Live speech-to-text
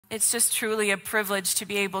It's just truly a privilege to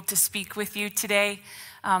be able to speak with you today.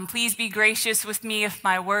 Please be gracious with me if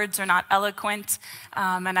my words are not eloquent,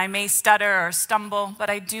 and I may stutter or stumble, but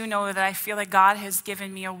I do know that I feel that God has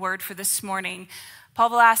given me a word for this morning.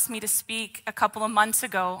 Paul asked me to speak a couple of months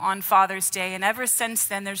ago on Father's Day, and ever since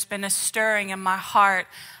then there's been a stirring in my heart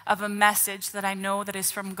of a message that I know that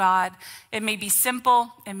is from God. It may be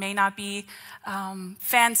simple, it may not be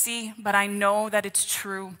fancy, but I know that it's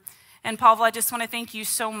true. And Paul, I just want to thank you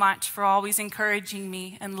so much for always encouraging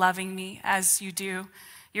me and loving me as you do.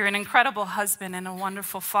 You're an incredible husband and a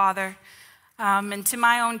wonderful father. And to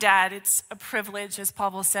my own dad, it's a privilege, as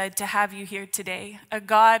Paul said, to have you here today. A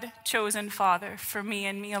God-chosen father for me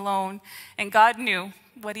and me alone. And God knew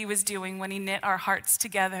what he was doing when he knit our hearts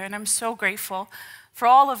together. And I'm so grateful for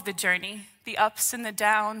all of the journey, the ups and the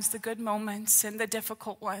downs, the good moments and the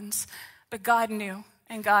difficult ones. But God knew,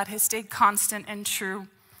 and God has stayed constant and true.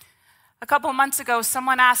 A couple of months ago,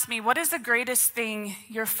 someone asked me, what is the greatest thing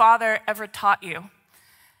your father ever taught you?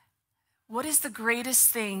 What is the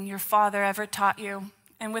greatest thing your father ever taught you?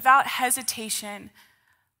 And without hesitation,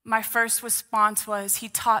 my first response was, he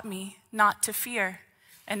taught me not to fear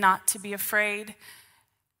and not to be afraid.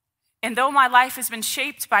 And though my life has been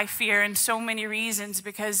shaped by fear in so many reasons,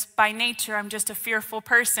 because by nature I'm just a fearful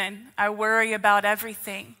person, I worry about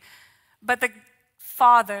everything. But the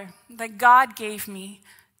Father that God gave me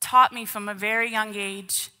taught me from a very young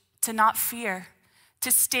age to not fear,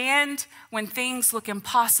 to stand when things look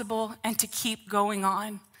impossible and to keep going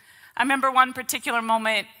on. I remember one particular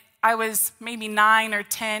moment, I was maybe 9 or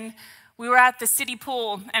 10. We were at the city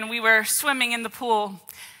pool and we were swimming in the pool.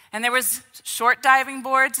 And there was short diving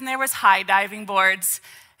boards and there was high diving boards.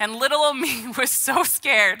 And little old me was so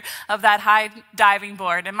scared of that high diving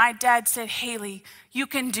board. And my dad said, Haley, you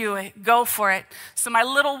can do it, go for it. So my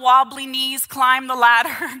little wobbly knees climbed the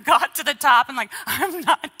ladder, got to the top, and I'm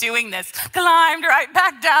not doing this. Climbed right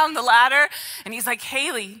back down the ladder. And he's like,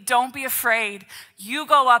 Haley, don't be afraid. You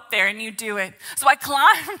go up there and you do it. So I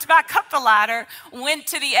climbed back up the ladder, went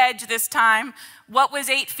to the edge this time. What was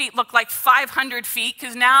 8 feet looked like 500 feet,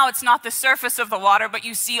 because now it's not the surface of the water, but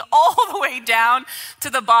you see all the way down to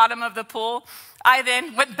the bottom of the pool. I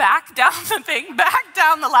then went back down the thing, back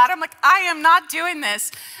down the ladder. I'm like, I am not doing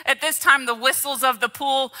this. At this time, the whistles of the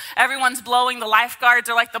pool, everyone's blowing, the lifeguards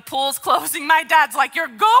are like, the pool's closing. My dad's like, you're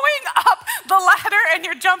going up the ladder and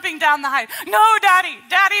you're jumping down the height. No,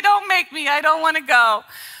 Daddy, don't make me. I don't want to go.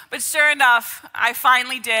 But sure enough, I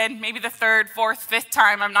finally did, maybe the 3rd, 4th, 5th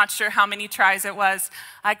time, I'm not sure how many tries it was.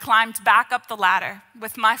 I climbed back up the ladder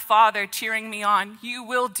with my father cheering me on. You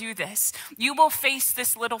will do this. You will face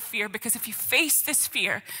this little fear, because if you face this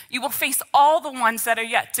fear, you will face all the ones that are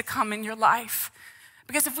yet to come in your life.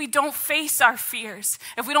 Because if we don't face our fears,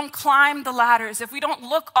 if we don't climb the ladders, if we don't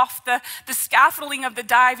look off the scaffolding of the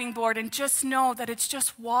diving board and just know that it's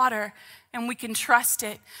just water and we can trust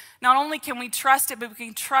it, not only can we trust it, but we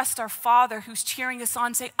can trust our Father who's cheering us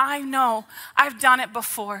on, say, I know, I've done it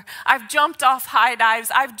before. I've jumped off high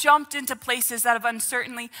dives. I've jumped into places that have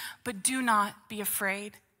uncertainty, but do not be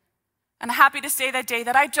afraid. And I'm happy to say that day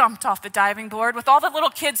that I jumped off the diving board with all the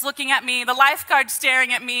little kids looking at me, the lifeguard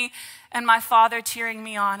staring at me, and my father cheering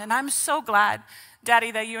me on. And I'm so glad,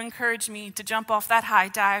 Daddy, that you encouraged me to jump off that high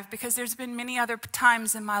dive, because there's been many other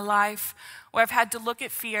times in my life where I've had to look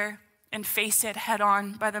at fear and face it head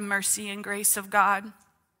on by the mercy and grace of God.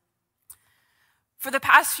 For the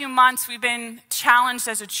past few months, we've been challenged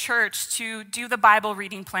as a church to do the Bible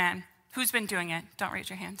reading plan. Who's been doing it? Don't raise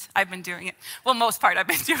your hands. I've been doing it. Well, most part I've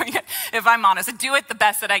been doing it, if I'm honest. I do it the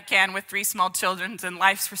best that I can with 3 small children and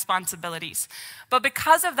life's responsibilities. But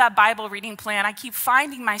because of that Bible reading plan, I keep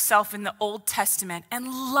finding myself in the Old Testament and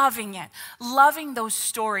loving it, loving those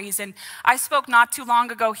stories. And I spoke not too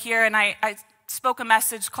long ago here, and I spoke a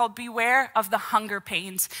message called Beware of the Hunger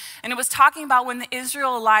Pains. And it was talking about when the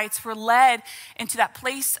Israelites were led into that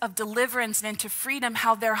place of deliverance and into freedom,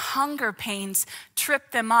 how their hunger pains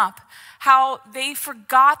tripped them up, how they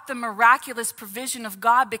forgot the miraculous provision of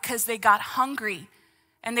God because they got hungry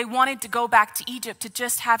and they wanted to go back to Egypt to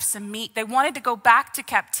just have some meat. They wanted to go back to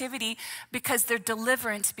captivity because their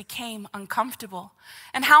deliverance became uncomfortable.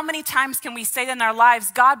 And how many times can we say that in our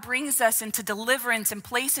lives, God brings us into deliverance and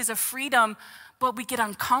places of freedom, but we get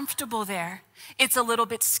uncomfortable there. It's a little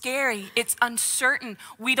bit scary. It's uncertain.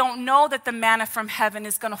 We don't know that the manna from heaven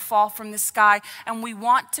is going to fall from the sky, and we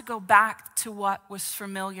want to go back to what was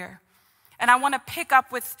familiar. And I want to pick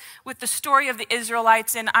up with the story of the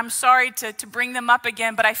Israelites, and I'm sorry to bring them up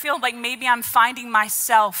again, but I feel like maybe I'm finding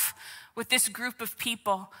myself with this group of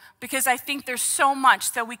people, because I think there's so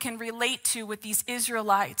much that we can relate to with these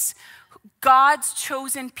Israelites God's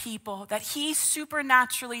chosen people that he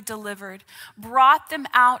supernaturally delivered, brought them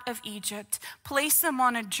out of Egypt, placed them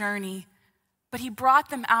on a journey, but he brought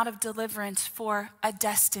them out of deliverance for a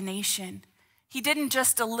destination. He didn't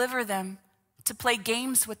just deliver them to play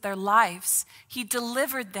games with their lives. He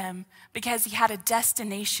delivered them because he had a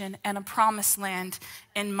destination and a promised land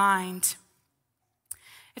in mind.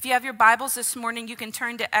 If you have your Bibles this morning, you can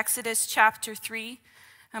turn to Exodus chapter 3.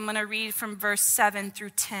 I'm going to read from verse 7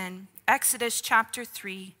 through 10. Exodus chapter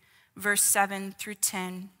 3, verse 7 through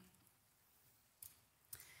 10.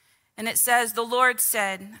 And it says, "The Lord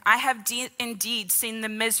said, I have indeed seen the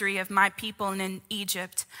misery of my people in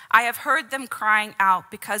Egypt. I have heard them crying out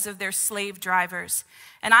because of their slave drivers,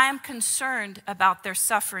 and I am concerned about their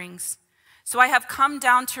sufferings. So I have come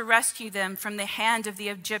down to rescue them from the hand of the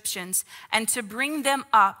Egyptians and to bring them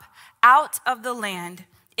up out of the land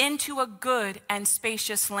into a good and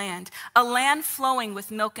spacious land, a land flowing with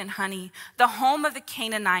milk and honey, the home of the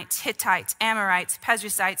Canaanites, Hittites, Amorites,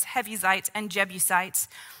 Perizzites, Hevizites, and Jebusites.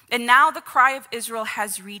 And now the cry of Israel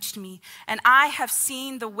has reached me, and I have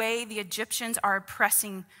seen the way the Egyptians are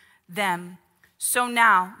oppressing them. So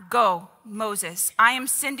now, go, Moses, I am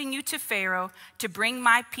sending you to Pharaoh to bring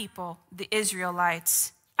my people, the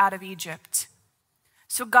Israelites, out of Egypt."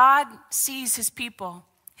 So God sees his people,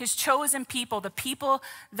 his chosen people, the people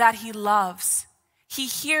that he loves. He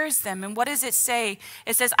hears them. And what does it say?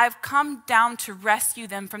 It says, I've come down to rescue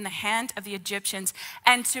them from the hand of the Egyptians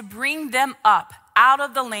and to bring them up out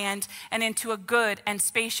of the land and into a good and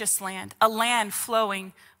spacious land, a land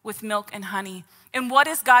flowing with milk and honey. And what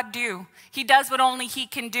does God do? He does what only he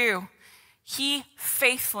can do. He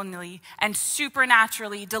faithfully and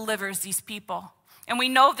supernaturally delivers these people. And we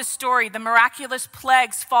know the story. The miraculous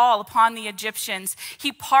plagues fall upon the Egyptians.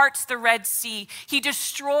 He parts the Red Sea. He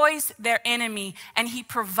destroys their enemy, and he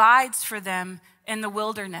provides for them in the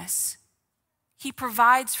wilderness. He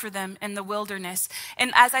provides for them in the wilderness.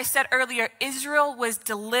 And as I said earlier, Israel was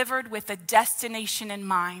delivered with a destination in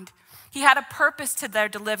mind. He had a purpose to their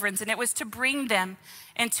deliverance, and it was to bring them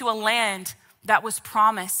into a land that was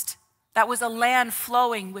promised. That was a land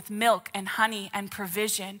flowing with milk and honey and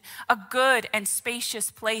provision, a good and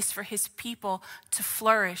spacious place for his people to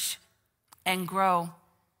flourish and grow.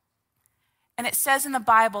 And it says in the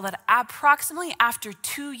Bible that approximately after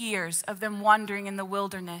 2 years of them wandering in the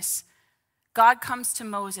wilderness, God comes to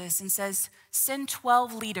Moses and says, send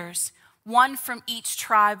 12 leaders, one from each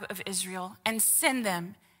tribe of Israel, and send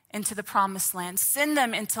them into the promised land. Send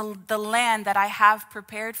them into the land that I have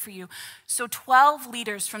prepared for you. So 12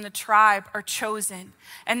 leaders from the tribe are chosen,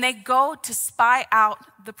 and they go to spy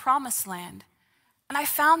out the promised land. And I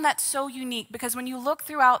found that so unique because when you look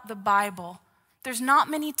throughout the Bible, there's not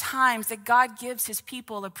many times that God gives his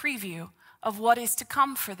people a preview of what is to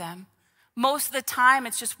come for them. Most of the time,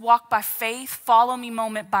 it's just walk by faith, follow me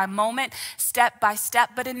moment by moment, step by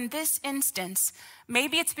step. But in this instance,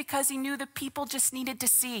 maybe it's because he knew the people just needed to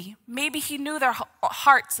see. Maybe he knew their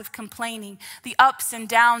hearts of complaining, the ups and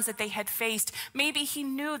downs that they had faced. Maybe he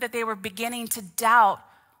knew that they were beginning to doubt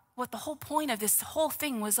what the whole point of this whole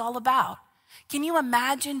thing was all about. Can you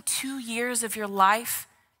imagine 2 years of your life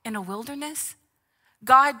in a wilderness?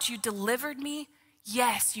 God, you delivered me.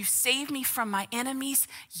 Yes, you saved me from my enemies.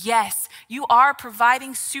 Yes, you are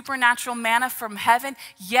providing supernatural manna from heaven.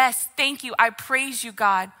 Yes, thank you. I praise you,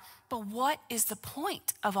 God. But what is the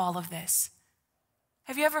point of all of this?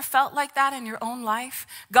 Have you ever felt like that in your own life?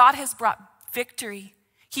 God has brought victory.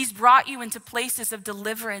 He's brought you into places of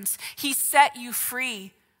deliverance. He set you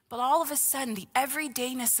free. But all of a sudden, the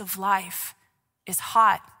everydayness of life is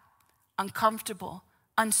hot, uncomfortable,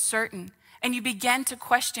 uncertain. And you begin to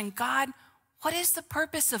question, God, what is the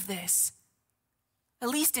purpose of this? At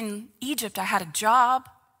least in Egypt, I had a job.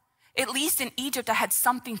 At least in Egypt, I had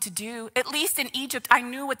something to do. At least in Egypt, I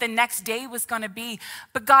knew what the next day was going to be.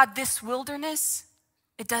 But God, this wilderness,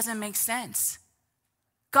 it doesn't make sense.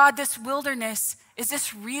 God, this wilderness, is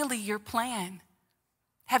this really your plan?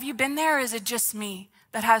 Have you been there, or is it just me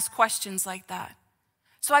that has questions like that?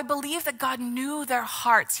 So I believe that God knew their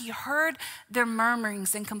hearts. He heard their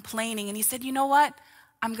murmurings and complaining, and he said, you know what?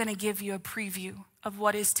 I'm going to give you a preview of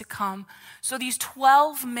what is to come. So these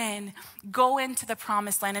 12 men go into the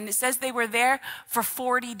promised land, and it says they were there for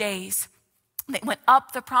 40 days. They went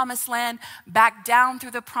up the promised land, back down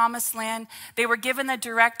through the promised land. They were given the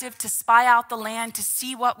directive to spy out the land, to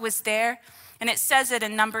see what was there. And it says it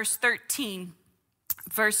in Numbers 13,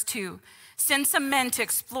 verse 2. Send some men to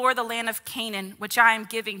explore the land of Canaan, which I am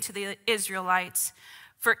giving to the Israelites.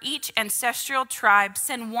 For each ancestral tribe,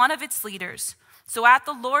 send one of its leaders. So at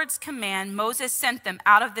the Lord's command, Moses sent them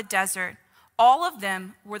out of the desert. All of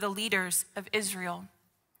them were the leaders of Israel.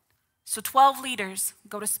 So 12 leaders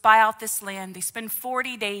go to spy out this land. They spend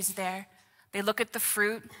 40 days there. They look at the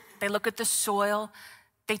fruit. They look at the soil.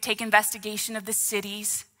 They take investigation of the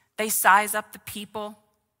cities. They size up the people.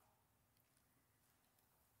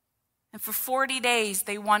 And for 40 days,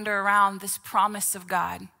 they wander around this promise of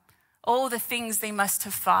God. Oh, the things they must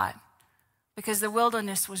have thought, because the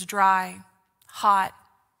wilderness was dry, hot.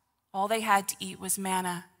 All they had to eat was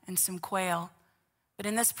manna and some quail. But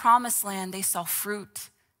in this promised land, they saw fruit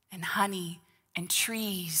and honey and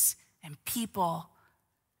trees and people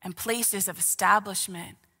and places of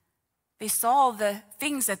establishment. They saw the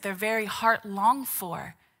things that their very heart longed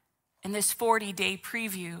for in this 40-day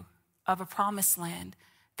preview of a promised land.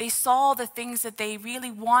 They saw the things that they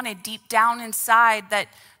really wanted deep down inside, that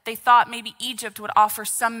they thought maybe Egypt would offer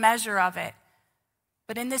some measure of it.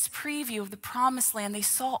 But in this preview of the promised land, they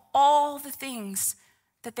saw all the things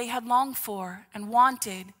that they had longed for and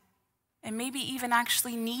wanted, and maybe even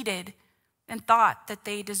actually needed and thought that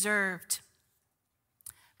they deserved.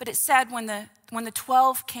 But it said when the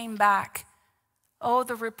 12 came back, oh,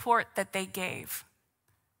 the report that they gave.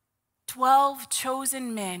 12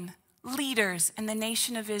 chosen men, leaders in the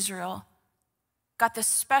nation of Israel, got the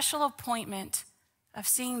special appointment of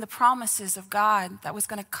seeing the promises of God that was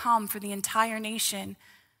going to come for the entire nation.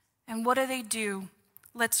 And what do?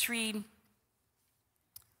 Let's read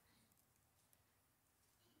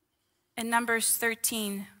in Numbers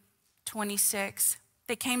 13:26.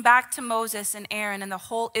 They came back to Moses and Aaron and the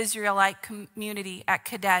whole Israelite community at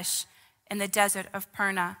Kadesh in the desert of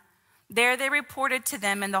Purna. There they reported to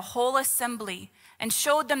them and the whole assembly and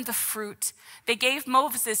showed them the fruit. They gave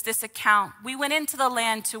Moses this account. We went into the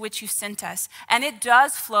land to which you sent us, and it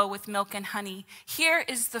does flow with milk and honey. Here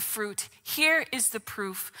is the fruit. Here is the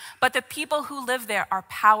proof. But the people who live there are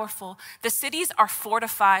powerful. The cities are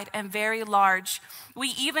fortified and very large. We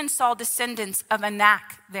even saw descendants of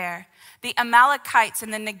Anak there. The Amalekites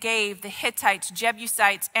in the Negev, the Hittites,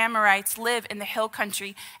 Jebusites, Amorites live in the hill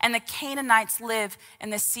country, and the Canaanites live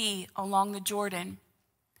in the sea along the Jordan.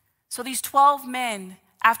 So these 12 men,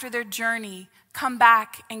 after their journey, come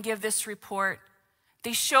back and give this report.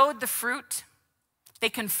 They showed the fruit. They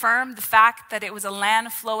confirmed the fact that it was a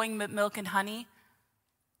land flowing with milk and honey.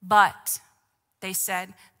 But, they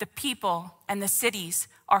said, the people and the cities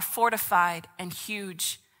are fortified and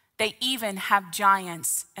huge. They even have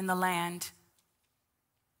giants in the land.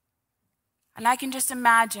 And I can just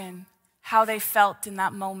imagine how they felt in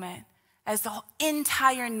that moment. As the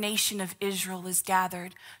entire nation of Israel is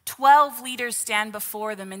gathered, 12 leaders stand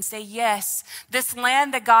before them and say, yes, this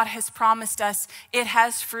land that God has promised us, it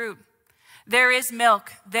has fruit. There is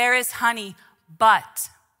milk, there is honey,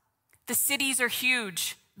 but the cities are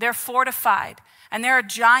huge, they're fortified, and there are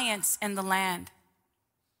giants in the land.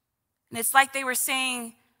 And it's like they were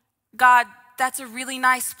saying, God, that's a really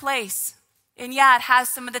nice place. And yeah, it has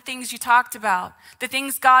some of the things you talked about, the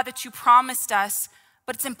things, God, that you promised us,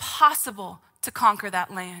 but it's impossible to conquer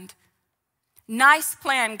that land. Nice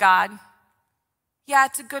plan, God. Yeah,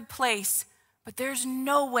 it's a good place, but there's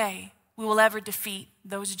no way we will ever defeat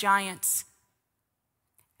those giants.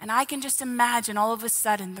 And I can just imagine all of a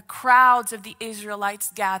sudden the crowds of the Israelites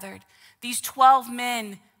gathered, these 12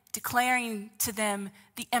 men declaring to them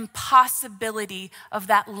the impossibility of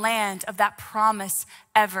that land, of that promise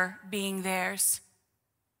ever being theirs.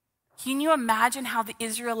 Can you imagine how the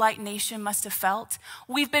Israelite nation must have felt?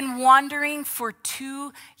 We've been wandering for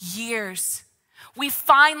 2 years. We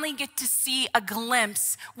finally get to see a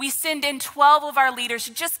glimpse. We send in 12 of our leaders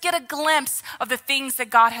to just get a glimpse of the things that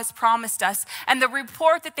God has promised us. And the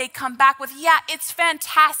report that they come back with, yeah, it's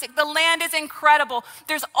fantastic. The land is incredible.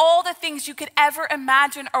 There's all the things you could ever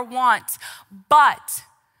imagine or want. But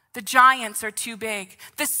the giants are too big.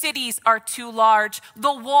 The cities are too large.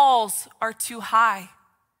 The walls are too high.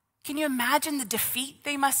 Can you imagine the defeat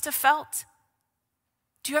they must have felt?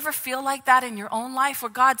 Do you ever feel like that in your own life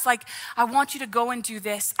where God's like, I want you to go and do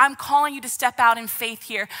this. I'm calling you to step out in faith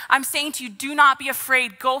here. I'm saying to you, do not be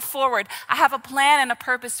afraid. Go forward. I have a plan and a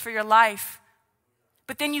purpose for your life.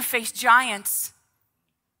 But then you face giants.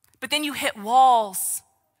 But then you hit walls.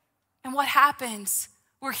 And what happens?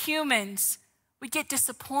 We're humans. We get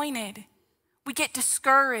disappointed. We get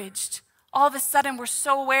discouraged. All of a sudden, we're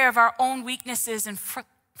so aware of our own weaknesses and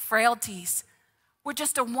frailties. We're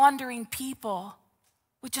just a wandering people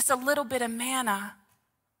with just a little bit of manna.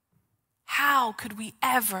 How could we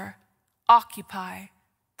ever occupy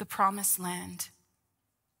the promised land?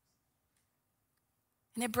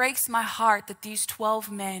 And it breaks my heart that these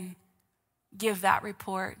 12 men give that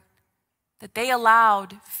report, that they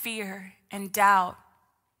allowed fear and doubt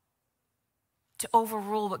to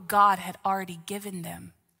overrule what God had already given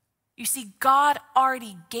them. You see, God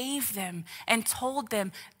already gave them and told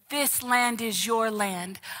them, this land is your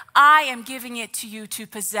land. I am giving it to you to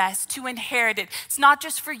possess, to inherit it. It's not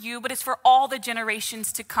just for you, but it's for all the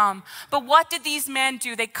generations to come. But what did these men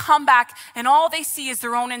do? They come back and all they see is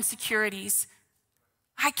their own insecurities.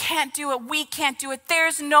 I can't do it. We can't do it.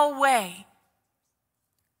 There's no way.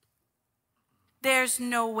 There's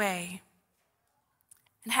no way.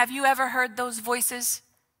 And have you ever heard those voices?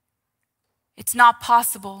 It's not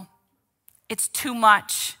possible. It's too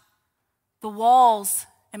much. The walls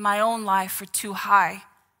in my own life are too high.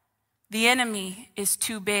 The enemy is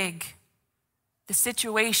too big. The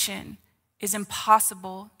situation is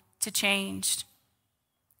impossible to change.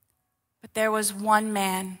 But there was one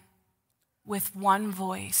man with one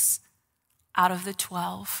voice out of the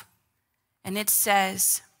 12. And it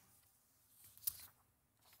says,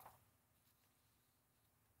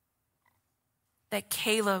 that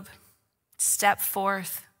Caleb stepped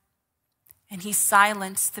forth and he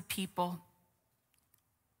silenced the people.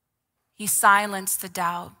 He silenced the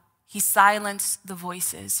doubt. He silenced the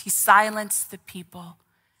voices. He silenced the people,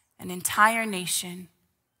 an entire nation,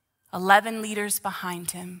 11 leaders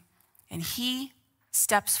behind him, and he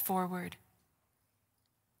steps forward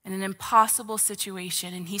in an impossible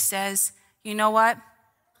situation, and he says, you know what?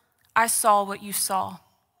 I saw what you saw.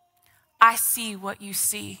 I see what you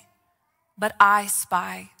see, but I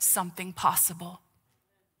spy something possible.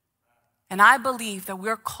 And I believe that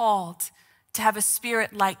we're called to have a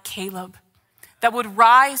spirit like Caleb that would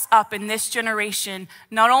rise up in this generation,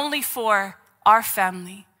 not only for our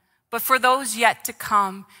family, but for those yet to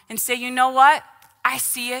come and say, you know what? I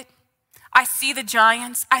see it. I see the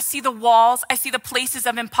giants. I see the walls. I see the places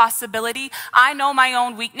of impossibility. I know my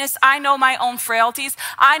own weakness. I know my own frailties.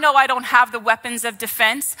 I know I don't have the weapons of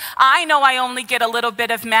defense. I know I only get a little bit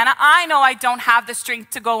of manna. I know I don't have the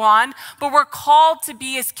strength to go on, but we're called to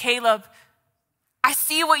be as Caleb. I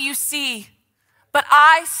see what you see, but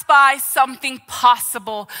I spy something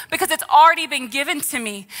possible because it's already been given to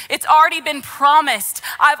me. It's already been promised.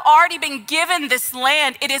 I've already been given this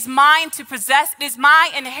land. It is mine to possess. It is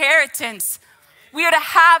my inheritance. We are to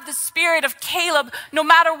have the spirit of Caleb no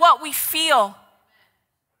matter what we feel,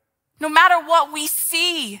 no matter what we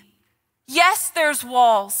see. Yes, there's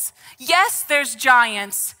walls. Yes, there's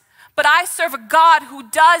giants, but I serve a God who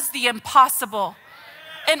does the impossible,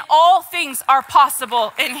 and all things are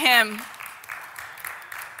possible in him.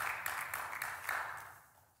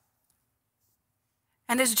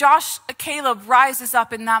 And as Caleb rises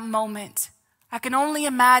up in that moment, I can only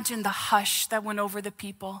imagine the hush that went over the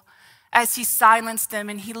people as he silenced them,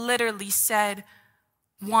 and he literally said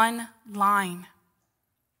one line.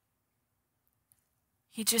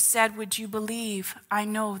 He just said, would you believe? I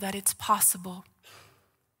know that it's possible.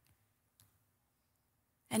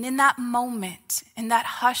 And in that moment, in that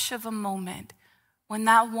hush of a moment, when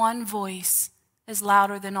that one voice is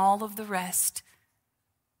louder than all of the rest,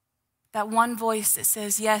 that one voice that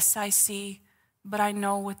says, yes, I see, but I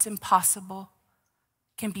know what's impossible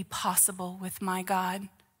can be possible with my God.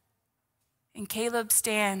 And Caleb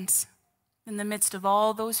stands in the midst of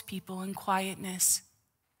all those people in quietness.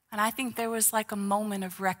 And I think there was like a moment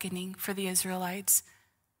of reckoning for the Israelites.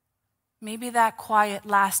 Maybe that quiet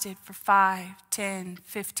lasted for 5, 10,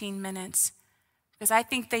 15 minutes, because I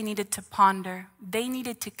think they needed to ponder. They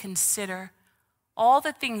needed to consider all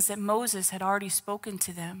the things that Moses had already spoken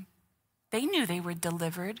to them. They knew they were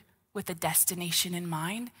delivered with a destination in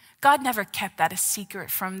mind. God never kept that a secret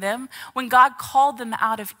from them. When God called them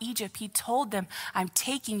out of Egypt, he told them, I'm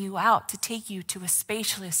taking you out to take you to a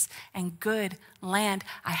spacious and good land.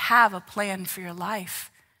 I have a plan for your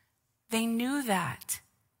life. They knew that.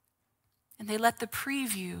 And they let the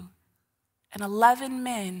preview and 11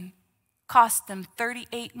 men cost them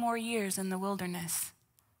 38 more years in the wilderness.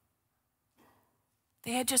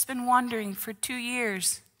 They had just been wandering for 2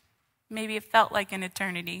 years. Maybe it felt like an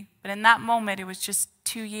eternity, but in that moment, it was just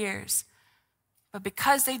 2 years. But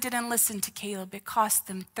because they didn't listen to Caleb, it cost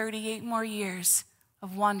them 38 more years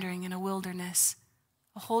of wandering in a wilderness.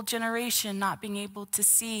 A whole generation not being able to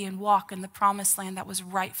see and walk in the promised land that was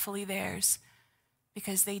rightfully theirs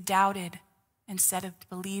because they doubted instead of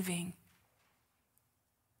believing.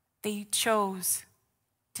 They chose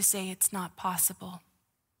to say it's not possible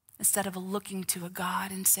instead of looking to a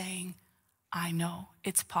God and saying, I know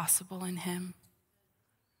it's possible in him.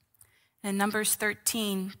 In Numbers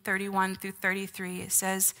 13, 31 through 33, it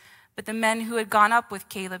says, but the men who had gone up with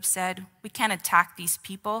Caleb said, we can't attack these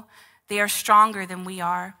people. They are stronger than we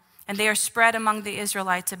are, and they are spread among the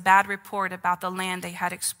Israelites a bad report about the land they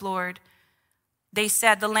had explored. They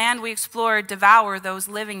said, the land we explored devour those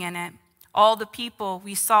living in it. All the people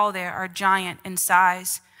we saw there are giant in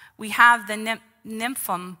size. We have the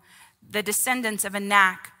Nymphim, the descendants of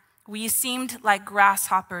Anak. We seemed like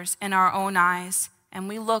grasshoppers in our own eyes, and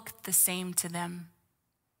we looked the same to them.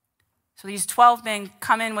 So these 12 men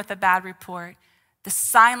come in with a bad report. The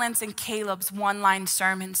silence in Caleb's one-line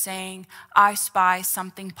sermon saying, I spy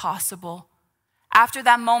something possible. After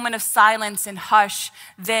that moment of silence and hush,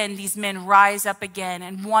 then these men rise up again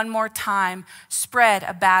and one more time spread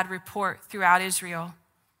a bad report throughout Israel.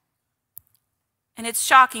 And it's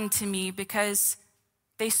shocking to me because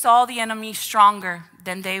they saw the enemy stronger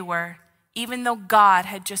than they were, even though God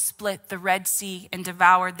had just split the Red Sea and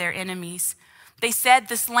devoured their enemies. They said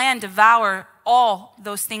this land devour all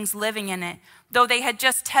those things living in it, though they had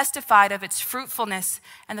just testified of its fruitfulness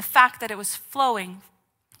and the fact that it was flowing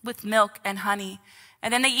with milk and honey.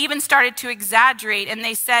 And then they even started to exaggerate, and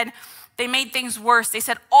they said, they made things worse. They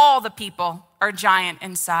said all the people are giant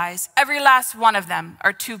in size. Every last one of them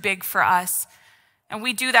are too big for us. And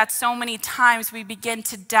we do that so many times, we begin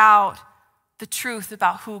to doubt the truth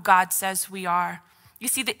about who God says we are. You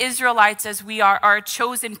see, the Israelites, as we are a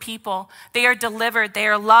chosen people. They are delivered, they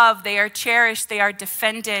are loved, they are cherished, they are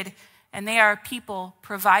defended, and they are a people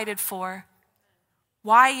provided for.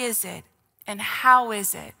 Why is it and how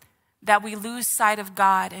is it that we lose sight of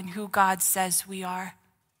God and who God says we are?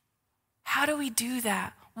 How do we do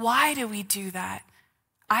that? Why do we do that?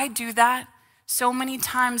 I do that. So many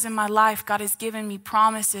times in my life, God has given me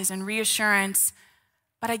promises and reassurance,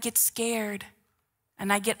 but I get scared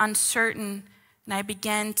and I get uncertain and I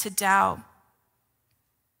begin to doubt.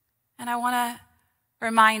 And I want to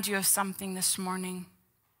remind you of something this morning.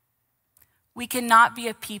 We cannot be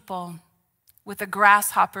a people with a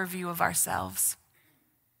grasshopper view of ourselves.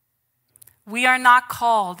 We are not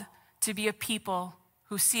called to be a people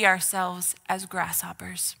who see ourselves as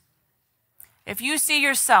grasshoppers. If you see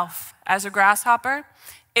yourself as a grasshopper,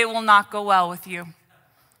 it will not go well with you.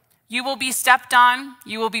 You will be stepped on,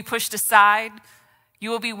 you will be pushed aside,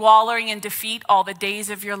 you will be wallowing in defeat all the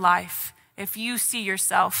days of your life if you see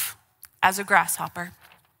yourself as a grasshopper.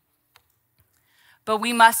 But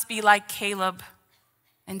we must be like Caleb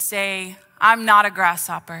and say, I'm not a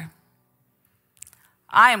grasshopper.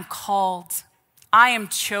 I am called, I am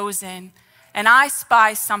chosen, and I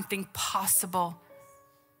spy something possible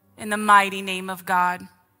in the mighty name of God.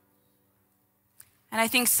 And I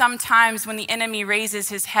think sometimes when the enemy raises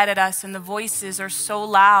his head at us and the voices are so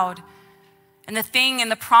loud, and the thing in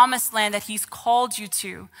the promised land that he's called you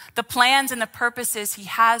to, the plans and the purposes he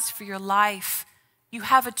has for your life, you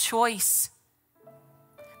have a choice.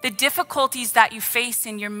 The difficulties that you face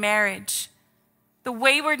in your marriage, the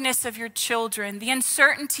waywardness of your children, the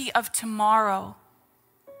uncertainty of tomorrow,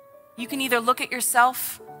 you can either look at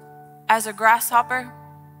yourself as a grasshopper,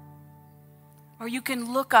 or you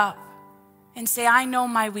can look up and say, I know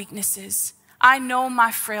my weaknesses. I know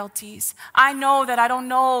my frailties. I know that I don't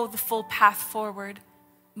know the full path forward,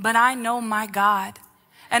 but I know my God.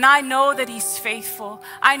 And I know that he's faithful.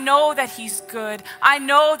 I know that he's good. I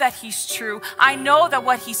know that he's true. I know that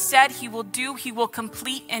what he said he will do, he will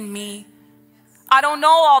complete in me. I don't know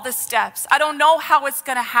all the steps. I don't know how it's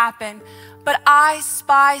going to happen, but I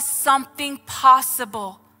spy something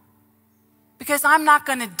possible. Because I'm not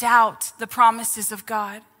going to doubt the promises of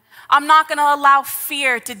God. I'm not going to allow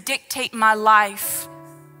fear to dictate my life.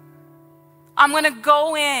 I'm going to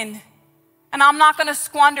go in and I'm not going to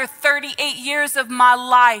squander 38 years of my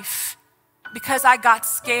life because I got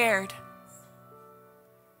scared.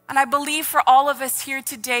 And I believe for all of us here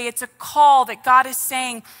today, it's a call that God is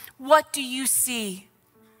saying, what do you see?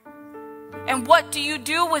 And what do you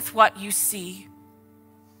do with what you see?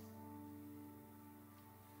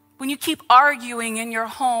 When you keep arguing in your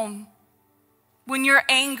home, when you're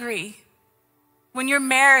angry, when your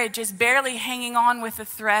marriage is barely hanging on with a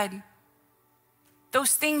thread,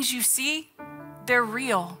 those things you see, they're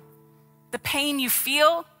real. The pain you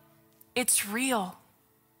feel, it's real.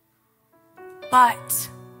 But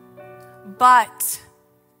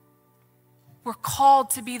we're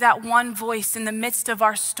called to be that one voice in the midst of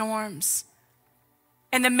our storms,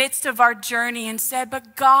 in the midst of our journey, and said,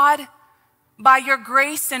 but God, by your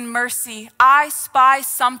grace and mercy, I spy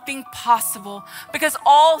something possible, because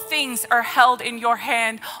all things are held in your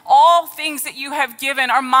hand. All things that you have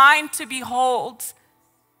given are mine to behold.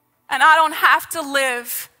 And I don't have to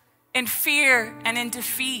live in fear and in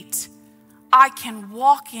defeat. I can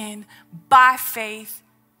walk in by faith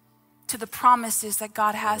to the promises that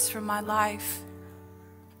God has for my life.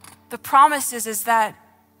 The promises is that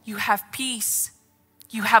you have peace,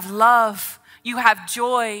 you have love, you have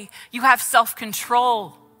joy, you have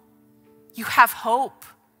self-control, you have hope.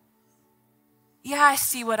 Yeah, I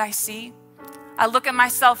see what I see. I look at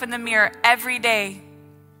myself in the mirror every day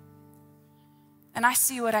and I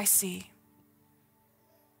see what I see.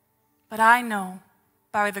 But I know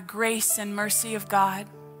by the grace and mercy of God,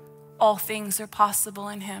 all things are possible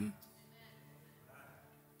in him.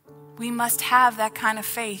 We must have that kind of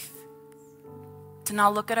faith to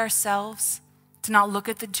not look at ourselves, to not look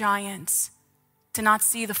at the giants, to not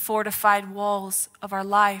see the fortified walls of our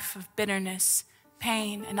life of bitterness,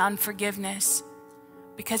 pain, and unforgiveness.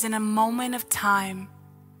 Because in a moment of time,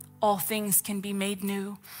 all things can be made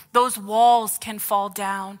new. Those walls can fall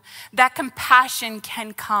down. That compassion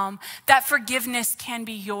can come. That forgiveness can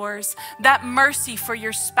be yours. That mercy for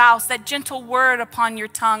your spouse, that gentle word upon your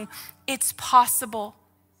tongue, it's possible.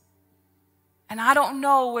 And I don't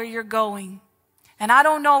know where you're going. And I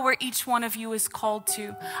don't know where each one of you is called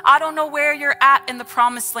to. I don't know where you're at in the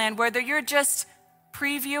promised land, whether you're just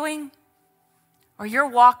previewing or you're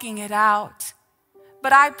walking it out.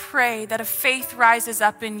 But I pray that a faith rises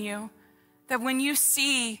up in you, that when you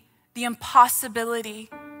see the impossibility,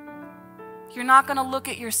 you're not going to look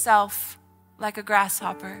at yourself like a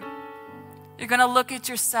grasshopper. You're going to look at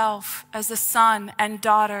yourself as the son and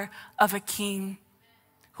daughter of a king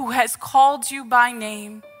who has called you by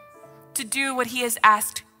name to do what he has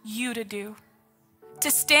asked you to do,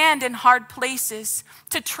 to stand in hard places,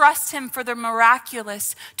 to trust him for the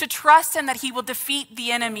miraculous, to trust him that he will defeat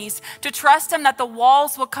the enemies, to trust him that the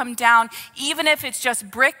walls will come down, even if it's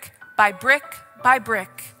just brick by brick by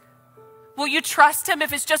brick. Will you trust him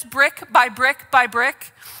if it's just brick by brick by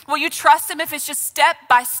brick? Will you trust him if it's just step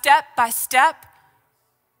by step by step?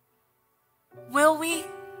 Will we?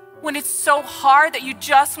 When it's so hard that you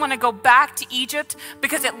just want to go back to Egypt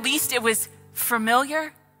because at least it was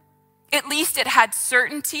familiar? At least it had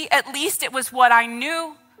certainty. At least it was what I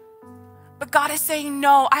knew. But God is saying,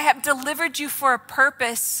 no, I have delivered you for a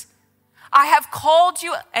purpose. I have called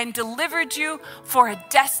you and delivered you for a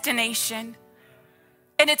destination.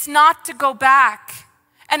 And it's not to go back.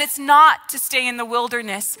 And it's not to stay in the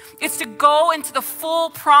wilderness. It's to go into the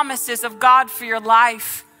full promises of God for your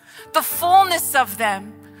life. The fullness of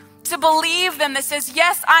them. To believe them that says,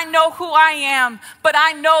 yes, I know who I am, but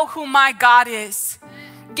I know who my God is.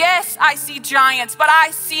 Yes, I see giants, but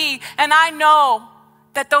I see and I know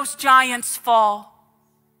that those giants fall.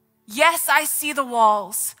 Yes, I see the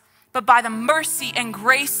walls, but by the mercy and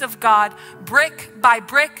grace of God, brick by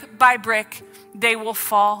brick by brick, they will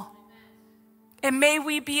fall. And may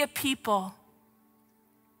we be a people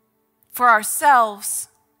for ourselves,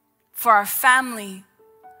 for our family,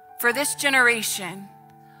 for this generation.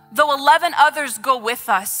 Though 11 others go with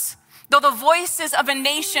us, though the voices of a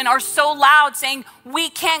nation are so loud saying, we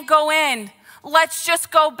can't go in, let's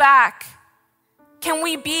just go back. Can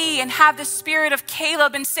we be and have the spirit of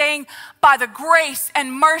Caleb in saying, by the grace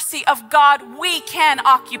and mercy of God, we can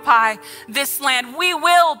occupy this land. We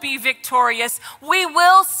will be victorious. We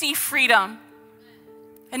will see freedom.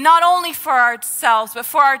 And not only for ourselves, but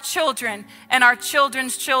for our children and our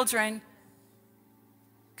children's children.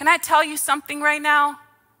 Can I tell you something right now?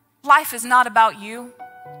 Life is not about you.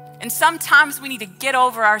 And sometimes we need to get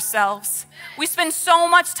over ourselves. We spend so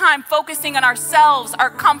much time focusing on ourselves,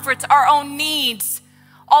 our comforts, our own needs,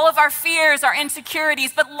 all of our fears, our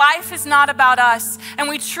insecurities, but life is not about us. And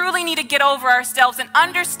we truly need to get over ourselves and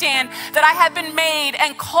understand that I have been made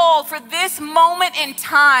and called for this moment in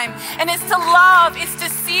time. And it's to love, it's to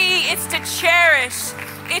see, it's to cherish.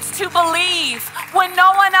 It's to believe when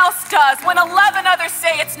no one else does, when 11 others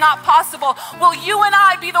say it's not possible. Will you and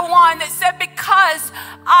I be the one that said, because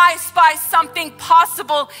I spy something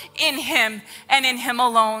possible in him and in him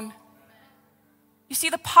alone? You see,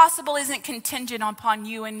 the possible isn't contingent upon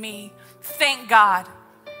you and me. Thank God.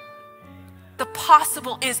 The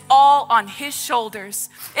possible is all on his shoulders.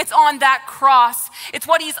 It's on that cross. It's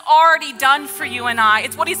what he's already done for you and I.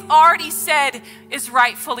 It's what he's already said is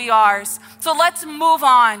rightfully ours. So let's move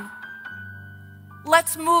on.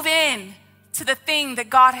 Let's move in to the thing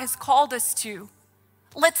that God has called us to.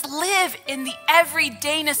 Let's live in the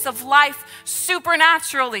everydayness of life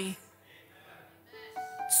supernaturally.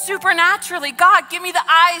 Supernaturally. God, give me the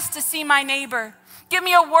eyes to see my neighbor. Give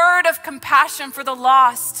me a word of compassion for the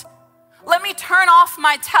lost. Let me turn off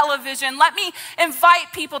my television. Let me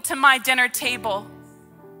invite people to my dinner table.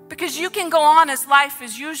 Because you can go on as life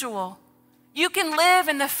as usual. You can live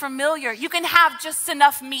in the familiar. You can have just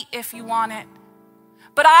enough meat if you want it.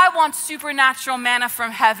 But I want supernatural manna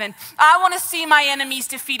from heaven. I want to see my enemies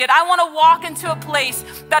defeated. I want to walk into a place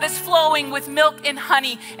that is flowing with milk and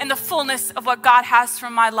honey in the fullness of what God has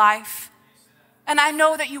for my life. And I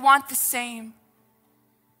know that you want the same.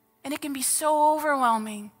 And it can be so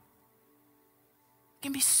overwhelming. It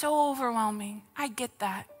can be so overwhelming. I get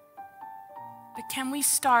that. But can we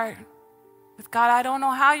start with, God, I don't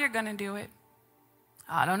know how you're going to do it,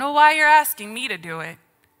 I don't know why you're asking me to do it.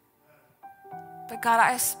 But God,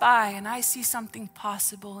 I spy and I see something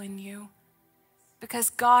possible in you, because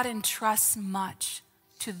God entrusts much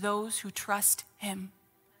to those who trust him.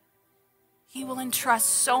 He will entrust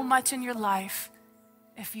so much in your life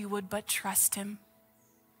if you would but trust him.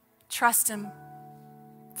 Trust him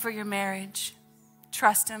for your marriage.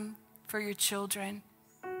 Trust him for your children.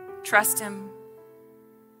 Trust him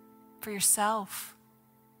for yourself.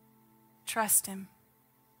 Trust him.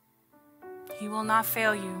 He will not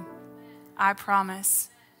fail you, I promise.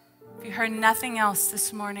 If you heard nothing else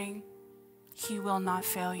this morning, he will not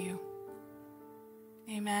fail you.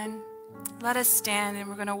 Amen. Let us stand and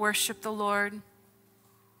we're going to worship the Lord.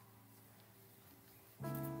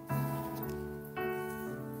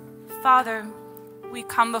 Father, we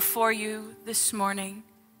come before you this morning.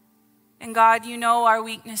 And God, you know our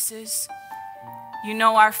weaknesses. You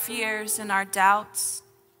know our fears and our doubts.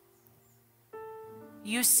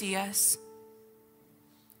 You see us.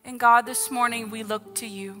 And God, this morning we look to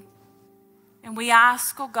you. And we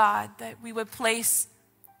ask, oh God, that we would place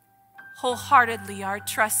wholeheartedly our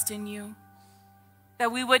trust in you.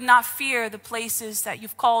 That we would not fear the places that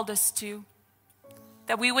you've called us to.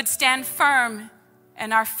 That we would stand firm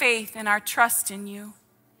in our faith and our trust in you.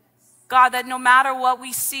 God, that no matter what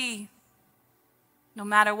we see, no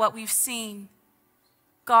matter what we've seen,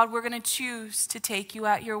 God, we're going to choose to take you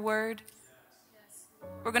at your word.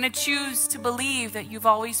 We're going to choose to believe that you've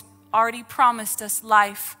already promised us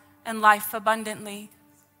life and life abundantly.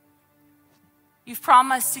 You've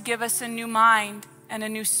promised to give us a new mind and a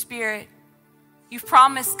new spirit. You've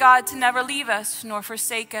promised, God, to never leave us nor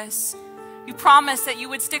forsake us. You promised that you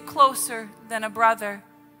would stick closer than a brother.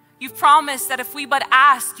 You've promised that if we but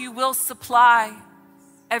ask, you will supply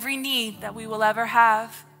every need that we will ever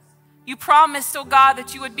have. You promised, oh God,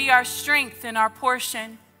 that you would be our strength and our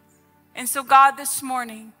portion. And so, God, this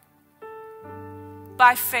morning,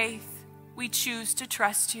 by faith, we choose to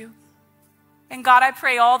trust you. And God, I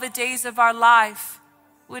pray all the days of our life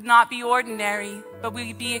would not be ordinary, but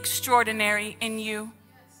would be extraordinary in you.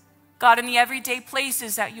 God, in the everyday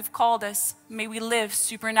places that you've called us, may we live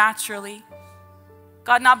supernaturally.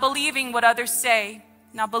 God, not believing what others say,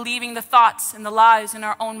 not believing the thoughts and the lies in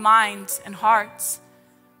our own minds and hearts.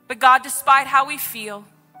 But God, despite how we feel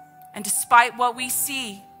and despite what we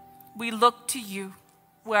see, we look to you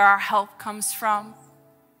where our help comes from.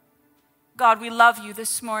 God, we love you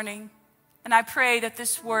this morning. And I pray that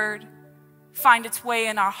this word find its way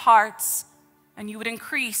in our hearts and you would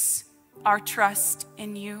increase our trust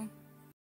in you.